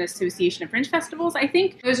 Canadian Association of Fringe Festivals. I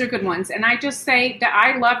think those are good ones. And I just say that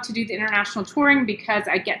I love to do the international touring because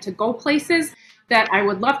I get to go places that I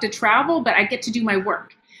would love to travel, but I get to do my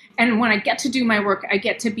work. And when I get to do my work, I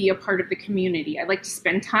get to be a part of the community. I like to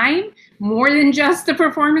spend time more than just the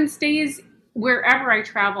performance days wherever I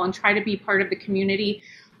travel and try to be part of the community,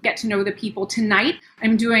 get to know the people. Tonight,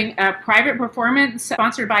 I'm doing a private performance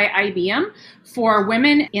sponsored by IBM for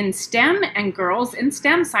women in STEM and girls in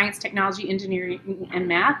STEM, science, technology, engineering, and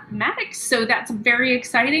mathematics. So that's very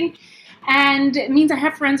exciting. And it means I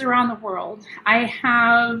have friends around the world. I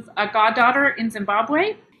have a goddaughter in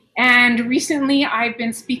Zimbabwe. And recently, I've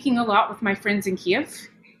been speaking a lot with my friends in Kiev,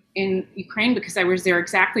 in Ukraine, because I was there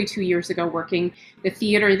exactly 2 years ago working. The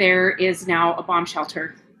theater there is now a bomb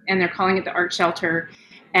shelter, and they're calling it the art shelter.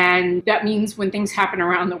 And that means when things happen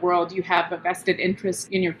around the world, you have a vested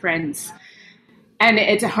interest in your friends. And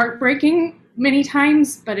it's heartbreaking many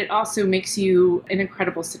times, but it also makes you an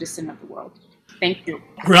incredible citizen of the world. Thank you.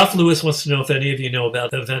 Ralph Lewis wants to know if any of you know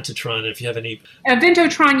about Eventotron, if you have any.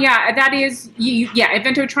 Eventotron, yeah, that is,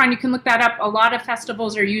 Eventotron, you can look that up. A lot of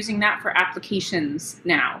festivals are using that for applications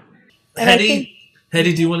now. Hedy, do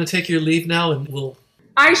you want to take your leave now? And we'll.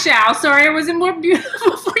 I shall. Sorry, I wasn't more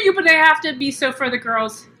beautiful for you, but I have to be so for the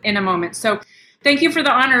girls in a moment. So Thank you for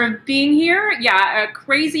the honor of being here. Yeah,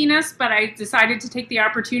 craziness, but I decided to take the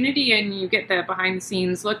opportunity, and you get the behind the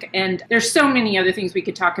scenes look. And there's so many other things we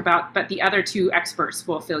could talk about, but the other two experts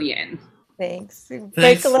will fill you in. Thanks.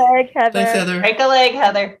 Break a leg, Heather. Thanks, Heather. Break a leg,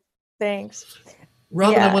 Heather. Thanks.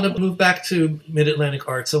 Robin, Yeah. I want to move back to Mid-Atlantic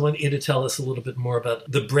Arts. I want you to tell us a little bit more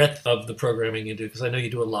about the breadth of the programming you do, because I know you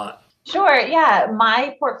do a lot. Sure. Yeah.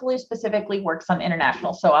 My portfolio specifically works on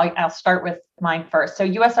international. So I'll start with mine first. So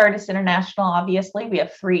US Artists International, obviously, we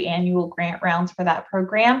have 3 annual grant rounds for that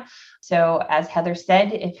program. So as Heather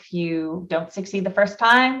said, if you don't succeed the first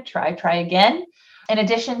time, try again. In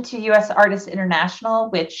addition to US Artists International,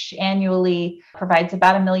 which annually provides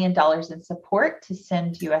about $1 million in support to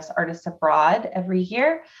send US artists abroad every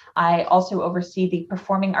year, I also oversee the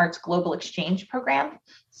Performing Arts Global Exchange Program.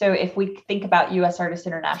 So if we think about US Artists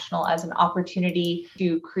International as an opportunity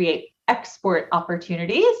to create export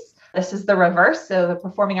opportunities, this is the reverse. So the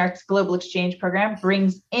Performing Arts Global Exchange Program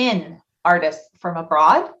brings in artists from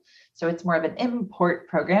abroad. So it's more of an import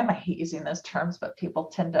program. I hate using those terms, but people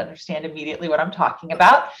tend to understand immediately what I'm talking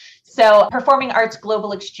about. So Performing Arts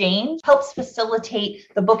Global Exchange helps facilitate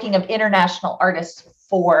the booking of international artists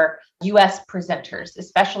for US presenters,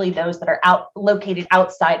 especially those that are located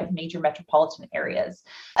outside of major metropolitan areas.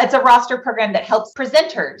 It's a roster program that helps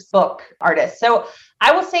presenters book artists. So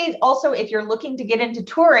I will say also, if you're looking to get into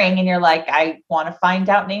touring and you're like, I want to find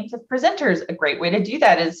out names of presenters, a great way to do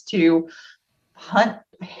that is to hunt,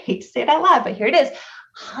 I hate to say it out loud, but here it is.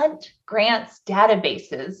 Hunt grants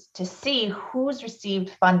databases to see who's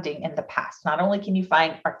received funding in the past. Not only can you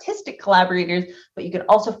find artistic collaborators, but you can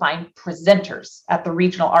also find presenters at the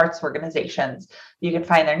regional arts organizations. You can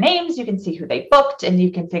find their names, you can see who they booked, and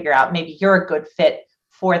you can figure out maybe you're a good fit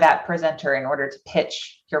for that presenter in order to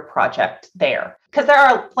pitch your project there. Because there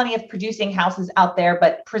are plenty of producing houses out there,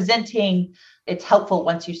 but presenting, it's helpful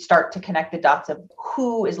once you start to connect the dots of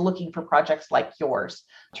who is looking for projects like yours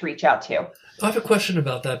to reach out to. I have a question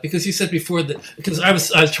about that, because you said before that, because I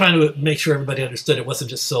was trying to make sure everybody understood it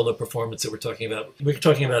wasn't just solo performance that we're talking about. We're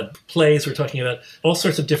talking about plays, we're talking about all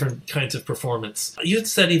sorts of different kinds of performance. You had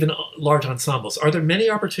said even large ensembles. Are there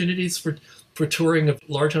many opportunities for touring of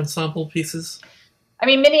large ensemble pieces? I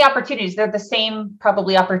mean, many opportunities. They're the same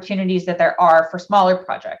probably opportunities that there are for smaller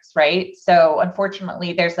projects, right? So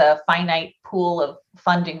unfortunately, there's a finite pool of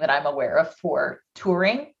funding that I'm aware of for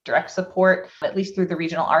touring, direct support, at least through the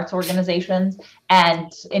regional arts organizations,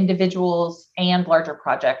 and individuals and larger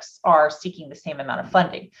projects are seeking the same amount of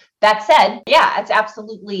funding. That said, yeah, it's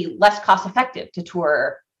absolutely less cost effective to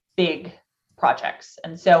tour big projects.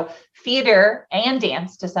 And so theater and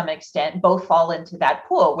dance, to some extent, both fall into that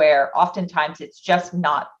pool where oftentimes it's just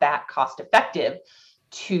not that cost effective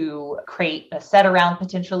to create a set around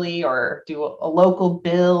potentially or do a local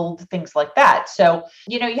build, things like that. So,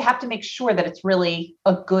 you have to make sure that it's really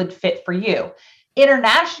a good fit for you.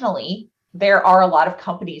 Internationally, there are a lot of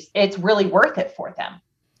companies, it's really worth it for them,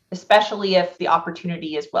 especially if the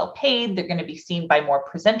opportunity is well paid. They're going to be seen by more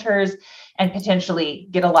presenters and potentially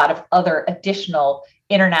get a lot of other additional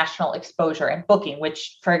international exposure and booking,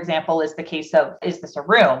 which, for example, is the case of Is This a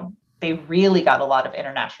Room? They really got a lot of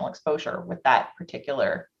international exposure with that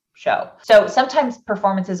particular show. So sometimes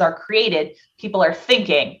performances are created. People are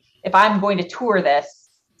thinking, if I'm going to tour this,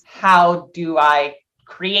 how do I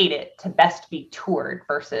create it to best be toured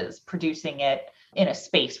versus producing it in a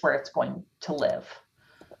space where it's going to live?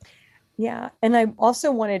 Yeah. And I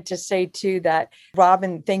also wanted to say too that,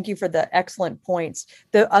 Robin, thank you for the excellent points.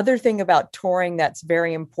 The other thing about touring that's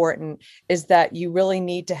very important is that you really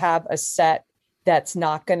need to have a set that's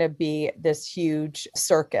not going to be this huge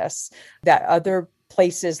circus, that other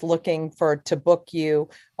places looking to book you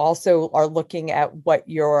also are looking at what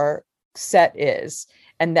your set is.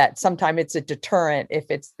 And that sometimes it's a deterrent if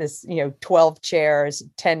it's this, 12 chairs,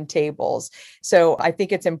 10 tables. So I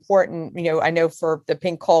think it's important, I know for the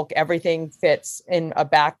Pink Hulk, everything fits in a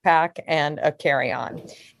backpack and a carry-on.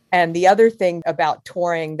 And the other thing about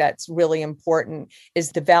touring that's really important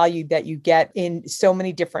is the value that you get in so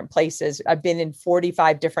many different places. I've been in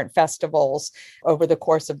 45 different festivals over the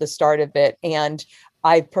course of the start of it. And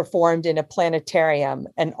I performed in a planetarium,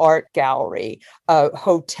 an art gallery, a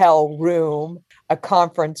hotel room, a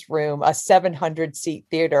conference room, a 700-seat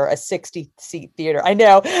theater, a 60-seat theater. I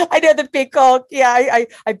know the Pink Hulk. Yeah,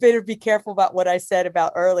 I better be careful about what I said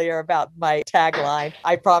about earlier about my tagline.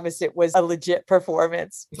 I promise it was a legit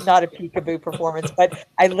performance, not a peekaboo performance. But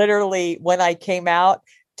I literally, when I came out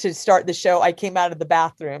to start the show, I came out of the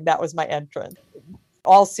bathroom. That was my entrance.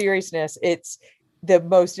 All seriousness, it's the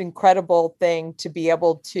most incredible thing to be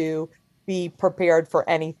able to be prepared for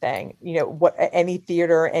anything, any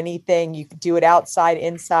theater, anything. You could do it outside,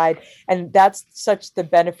 inside. And that's such the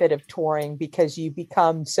benefit of touring, because you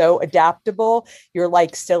become so adaptable. You're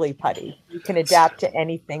like silly putty. You can adapt to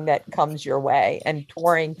anything that comes your way. And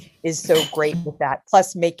touring is so great with that.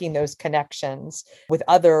 Plus making those connections with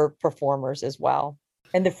other performers as well.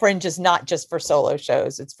 And the Fringe is not just for solo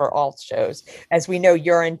shows, it's for all shows. As we know,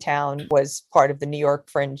 Urinetown was part of the New York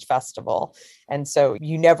Fringe Festival. And so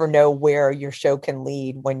you never know where your show can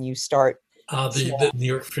lead when you start. The New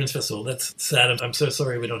York Fringe Festival. That's sad. I'm so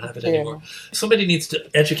sorry we don't have it anymore. Somebody needs to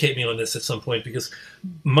educate me on this at some point, because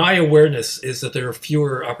my awareness is that there are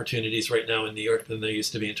fewer opportunities right now in New York than there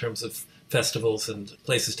used to be in terms of festivals and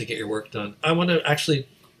places to get your work done. I want to actually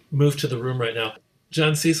move to the room right now.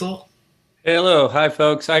 John Cecil? Hello. Hi,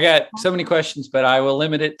 folks. I got so many questions, but I will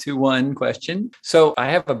limit it to one question. So I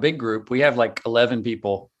have a big group. We have like 11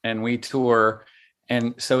 people and we tour.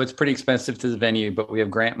 And so it's pretty expensive to the venue, but we have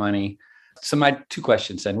grant money. So my two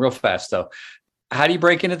questions then, real fast though. How do you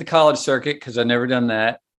break into the college circuit? Because I've never done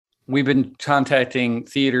that. We've been contacting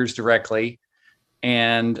theaters directly.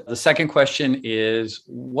 And the second question is,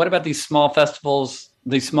 what about these small festivals,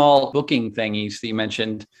 these small booking thingies that you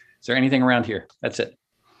mentioned? Is there anything around here? That's it.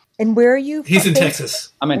 And where are you? He's in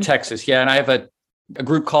Texas. I'm in Texas. Yeah. And I have a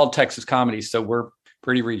group called Texas Comedy. So we're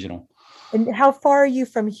pretty regional. And how far are you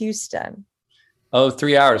from Houston? Oh,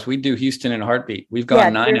 3 hours. We do Houston in a heartbeat. We've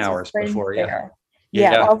gone 9 hours before.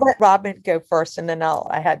 Yeah. I'll let Robin go first, and then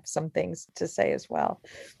I had some things to say as well.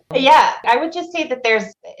 Yeah, I would just say that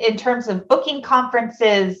there's, in terms of booking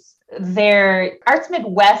conferences, Arts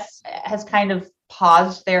Midwest has kind of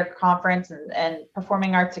paused their conference, and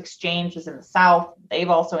Performing Arts Exchange was in the South. They've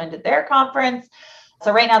also ended their conference.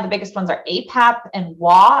 So right now, the biggest ones are APAP and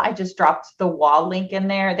WA. I just dropped the WA link in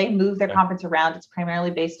there. They move their conference around. It's primarily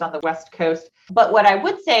based on the West Coast. But what I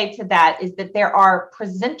would say to that is that there are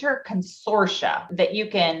presenter consortia that you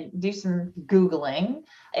can do some Googling,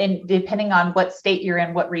 and depending on what state you're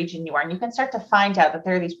in, what region you are, and you can start to find out that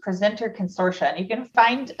there are these presenter consortia, and you can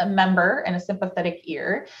find a member and a sympathetic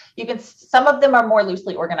ear. Some of them are more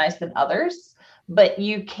loosely organized than others, but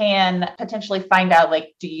you can potentially find out,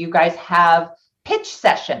 like, do you guys have pitch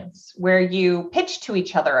sessions where you pitch to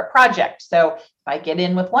each other a project? So if I get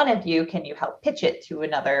in with one of you, can you help pitch it to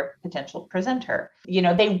another potential presenter?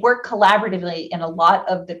 They work collaboratively, and a lot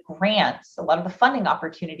of the grants, a lot of the funding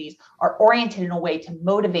opportunities are oriented in a way to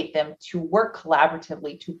motivate them to work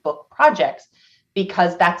collaboratively to book projects,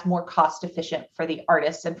 because that's more cost efficient for the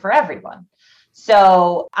artists and for everyone.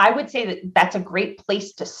 So I would say that that's a great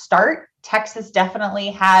place to start. Texas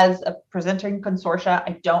definitely has a presenting consortia.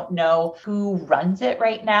 I don't know who runs it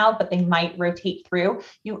right now, but they might rotate through.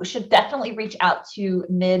 You should definitely reach out to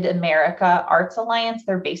Mid-America Arts Alliance.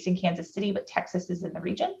 They're based in Kansas City, but Texas is in the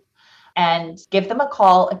region. And give them a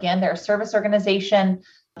call. Again, they're a service organization.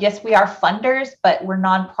 Yes, we are funders, but we're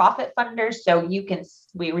nonprofit funders. So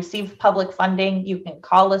we receive public funding. You can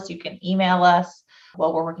call us, you can email us.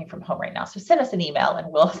 Well, we're working from home right now, so send us an email and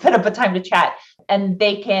we'll set up a time to chat. And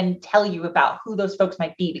they can tell you about who those folks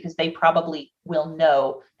might be, because they probably will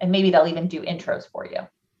know, and maybe they'll even do intros for you.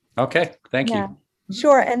 Okay, thank you.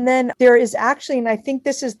 Sure. And then there is actually, and I think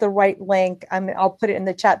this is the right link, I'll put it in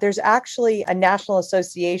the chat. There's actually a National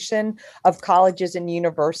Association of Colleges and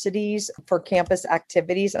Universities for campus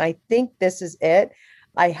activities. And I think this is it.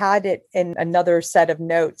 I had it in another set of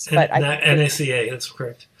notes, but NACA, that's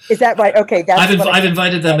correct. Is that right? Okay. I've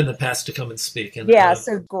invited them in the past to come and speak. And,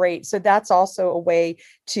 so great. So that's also a way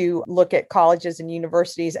to look at colleges and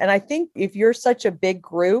universities. And I think if you're such a big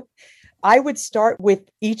group, I would start with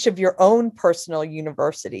each of your own personal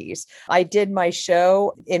universities. I did my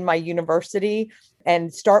show in my university,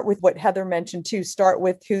 and start with what Heather mentioned too. Start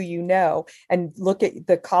with who you know, and look at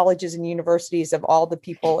the colleges and universities of all the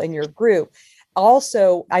people in your group.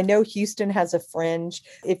 Also, I know Houston has a Fringe.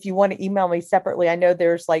 If you want to email me separately, I know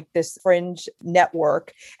there's like this Fringe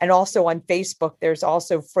network. And also on Facebook, there's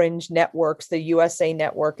also Fringe networks, the USA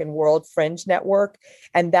Network and World Fringe Network.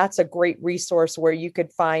 And that's a great resource where you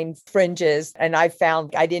could find fringes. And I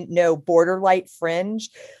didn't know Borderlight Fringe.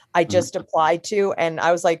 I just applied to, and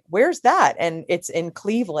I was like, where's that? And it's in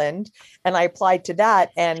Cleveland. And I applied to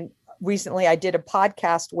that. And recently I did a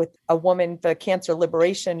podcast with a woman, the Cancer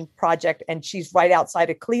Liberation Project, and she's right outside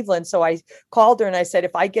of Cleveland. So I called her and I said,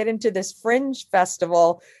 if I get into this Fringe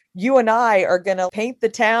festival, you and I are going to paint the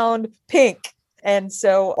town pink. And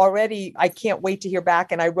so already I can't wait to hear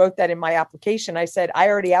back. And I wrote that in my application. I said, I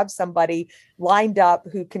already have somebody lined up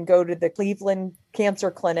who can go to the Cleveland Cancer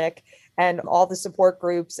Clinic and all the support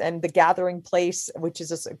groups and the Gathering Place, which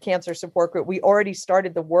is a cancer support group. We already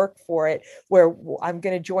started the work for it, where I'm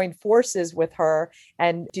going to join forces with her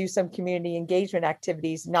and do some community engagement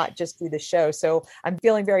activities, not just do the show. So I'm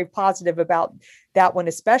feeling very positive about that one,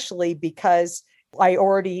 especially because I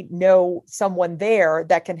already know someone there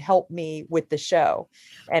that can help me with the show.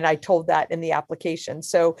 And I told that in the application.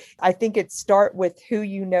 So I think it start with who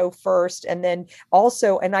you know first. And then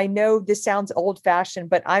also, and I know this sounds old fashioned,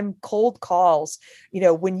 but I'm cold calls.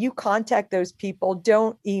 When you contact those people,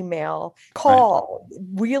 don't email, call. Right.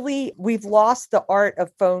 Really, we've lost the art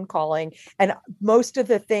of phone calling. And most of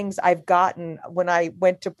the things I've gotten when I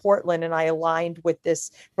went to Portland and I aligned with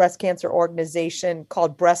this breast cancer organization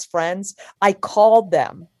called Breast Friends, I called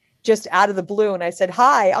them just out of the blue. And I said,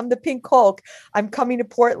 hi, I'm the Pink Hulk. I'm coming to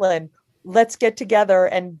Portland. Let's get together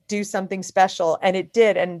and do something special. And it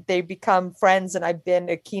did. And they become friends. And I've been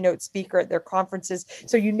a keynote speaker at their conferences.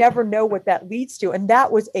 So you never know what that leads to. And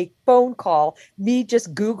that was a phone call, me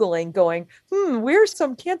just Googling going, where's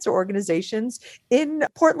some cancer organizations in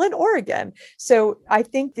Portland, Oregon? So I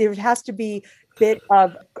think there has to be a bit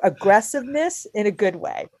of aggressiveness in a good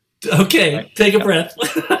way. Okay, take a breath.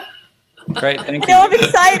 Great, thank you. I'm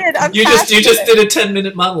excited. You just did a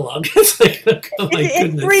 10-minute monologue. It's like, oh my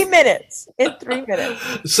in goodness. 3 minutes. In 3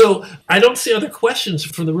 minutes. So I don't see other questions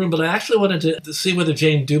from the room, but I actually wanted to see whether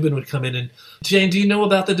Jane Dubin would come in. And Jane, do you know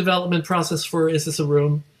about the development process for Is This a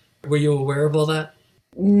Room? Were you aware of all that?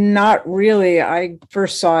 Not really. I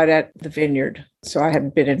first saw it at the Vineyard, so I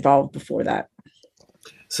hadn't been involved before that.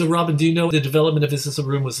 So Robin, do you know the development of Is This a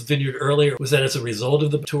Room was Vineyard earlier? Was that as a result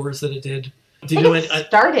of the tours that it did? It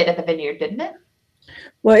started at the Vineyard, didn't it?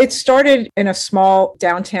 Well, it started in a small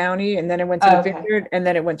downtowny, and then it went to the Vineyard, and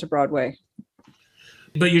then it went to Broadway.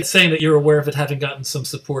 But you're saying that you're aware of it having gotten some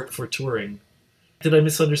support for touring. Did I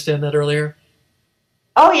misunderstand that earlier?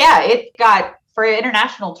 Oh, yeah. It got, for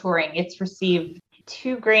international touring, it's received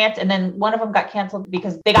 2 grants, and then one of them got canceled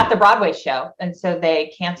because they got the Broadway show. And so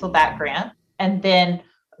they canceled that grant. And then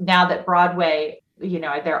now that Broadway,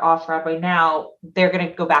 they're off Broadway now, they're going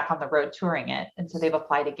to go back on the road touring it. And so they've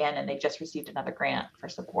applied again, and they just received another grant for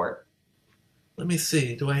support. Let me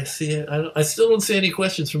see. Do I see it? I still don't see any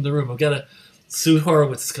questions from the room. I've got Sue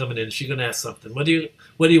Horowitz coming in. She's going to ask something. What do you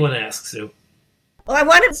want to ask, Sue? Well, I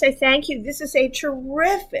wanted to say thank you. This is a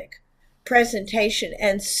terrific presentation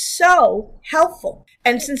and so helpful.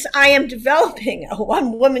 And since I am developing a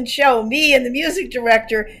one-woman show, me and the music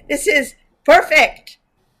director, this is perfect.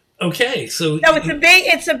 Okay, so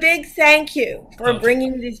it's a big thank you for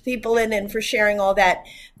bringing these people in and for sharing all that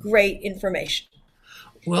great information.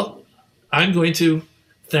 Well, I'm going to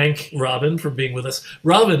thank Robin for being with us.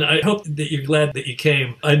 Robin, I hope that you're glad that you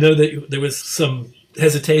came. I know that there was some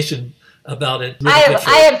hesitation about it.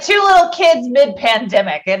 I have 2 little kids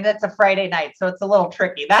mid-pandemic, and it's a Friday night, so it's a little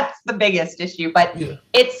tricky. That's the biggest issue, but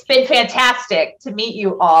It's been fantastic to meet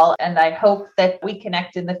you all, and I hope that we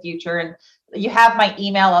connect in the future. And you have my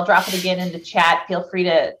email. I'll drop it again in the chat. Feel free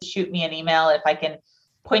to shoot me an email. If I can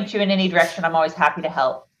point you in any direction, I'm always happy to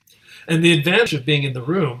help. And the advantage of being in the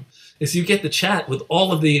room is you get to chat with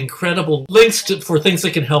all of the incredible links for things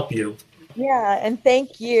that can help you. Yeah, and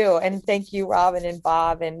thank you. And thank you, Robin and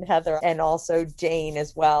Bob and Heather, and also Jane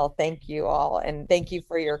as well. Thank you all. And thank you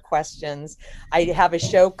for your questions. I have a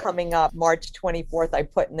show coming up March 24th. I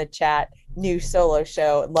put in the chat, new solo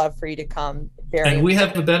show. I'd love for you to come. And we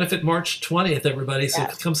have the benefit March 20th, everybody. So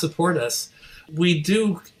come support us. We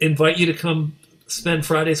do invite you to come spend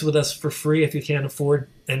Fridays with us for free if you can't afford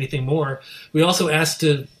anything more. We also ask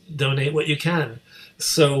to donate what you can.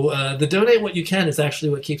 So the donate what you can is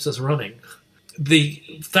actually what keeps us running. The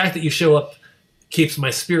fact that you show up keeps my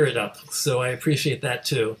spirit up. So I appreciate that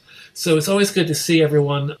too. So it's always good to see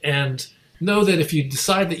everyone, and know that if you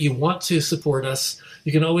decide that you want to support us,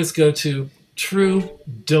 you can always go to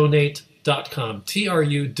TrueDonate.com,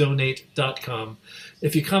 TrueDonate.com.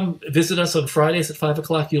 If you come visit us on Fridays at 5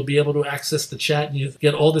 o'clock, you'll be able to access the chat, and you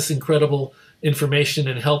get all this incredible information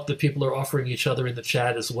and help that people are offering each other in the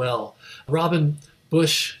chat as well. Robin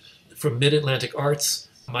Bush from Mid-Atlantic Arts,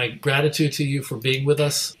 my gratitude to you for being with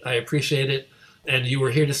us. I appreciate it. And you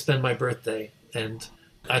were here to spend my birthday, and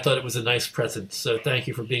I thought it was a nice present. So thank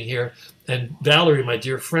you for being here. And Valerie, my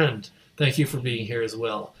dear friend, thank you for being here as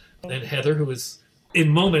well. And Heather, who is in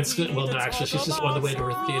moments, well, no, actually, she's just on the way to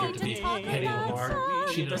her theater to meet Hedy Lamarr.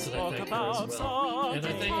 She knows that I thank her as well. And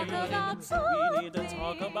I thank everybody. We need to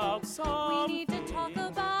talk about something. We need to talk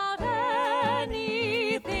about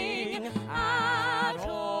anything at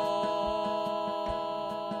all.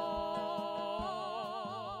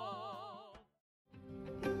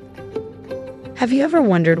 Have you ever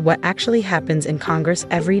wondered what actually happens in Congress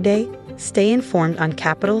every day? Stay informed on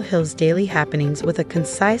Capitol Hill's daily happenings with a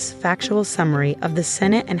concise, factual summary of the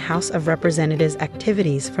Senate and House of Representatives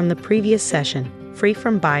activities from the previous session, free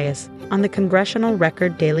from bias, on the Congressional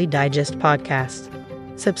Record Daily Digest podcast.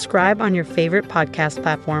 Subscribe on your favorite podcast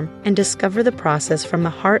platform and discover the process from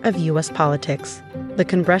the heart of U.S. politics. The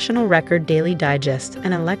Congressional Record Daily Digest,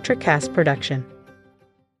 an Electricast production.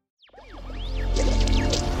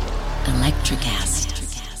 Electricast.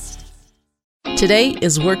 Today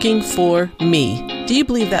is working for me. Do you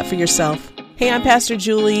believe that for yourself? Hey, I'm Pastor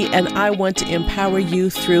Julie, and I want to empower you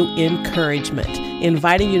through encouragement.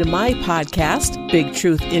 Inviting you to my podcast, Big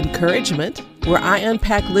Truth Encouragement, where I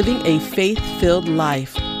unpack living a faith-filled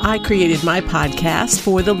life. I created my podcast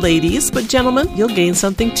for the ladies, but gentlemen, you'll gain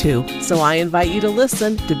something too. So I invite you to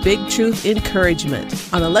listen to Big Truth Encouragement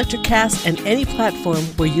on Electricast and any platform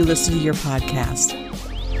where you listen to your podcast.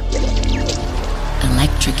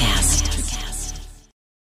 Electricast.